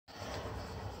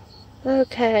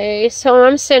Okay, so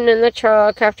I'm sitting in the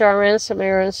truck after I ran some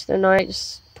errands tonight,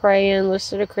 just praying,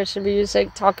 listening to Christian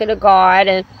music, talking to God,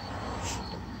 and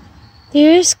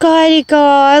there's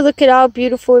God. Look at how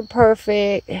beautiful and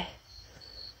perfect. It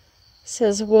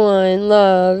says one,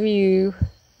 love you.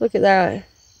 Look at that.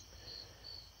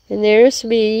 And there's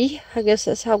me. I guess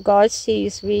that's how God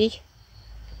sees me.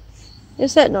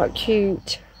 Is that not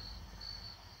cute?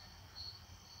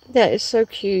 That is so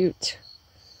cute.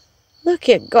 Look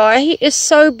at God. He is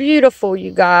so beautiful,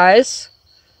 you guys.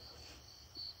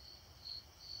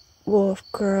 Wolf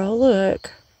girl,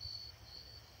 look.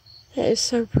 That is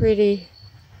so pretty.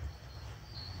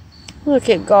 Look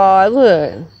at God,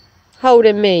 look.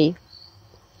 Holding me.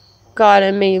 God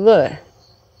and me, look.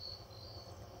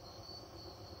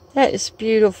 That is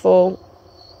beautiful.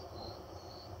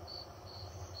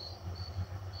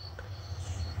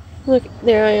 Look,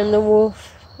 there I am, the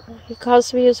wolf. He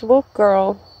calls me his wolf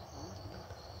girl.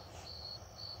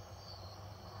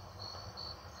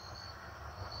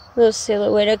 Little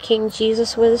silhouette of King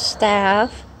Jesus with a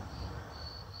staff.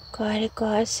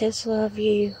 God says love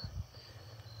you.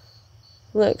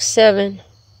 Look, 7.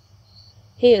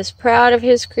 He is proud of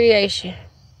his creation.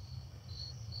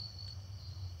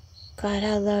 God,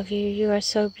 I love you. You are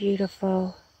so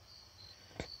beautiful.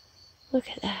 Look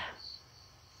at that.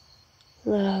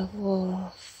 Love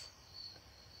wolf.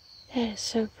 That is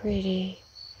so pretty.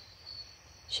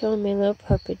 Showing me a little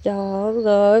puppy dog.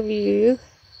 Love you.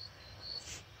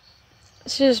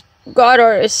 It's just, God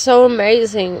art is so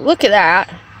amazing. Look at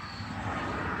that.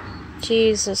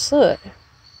 Jesus, look.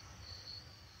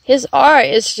 His art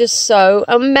is just so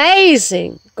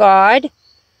amazing, God.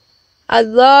 I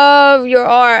love your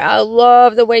art. I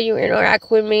love the way you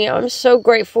interact with me. I'm so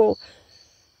grateful.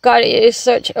 God, it is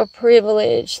such a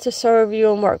privilege to serve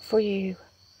you and work for you.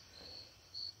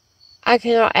 I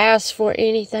cannot ask for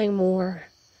anything more.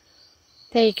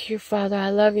 Thank you, Father.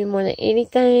 I love you more than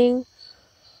anything.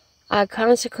 I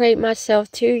consecrate myself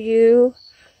to you.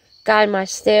 Guide my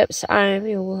steps. I am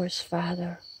yours,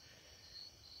 Father.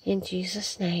 In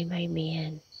Jesus' name,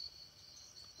 amen.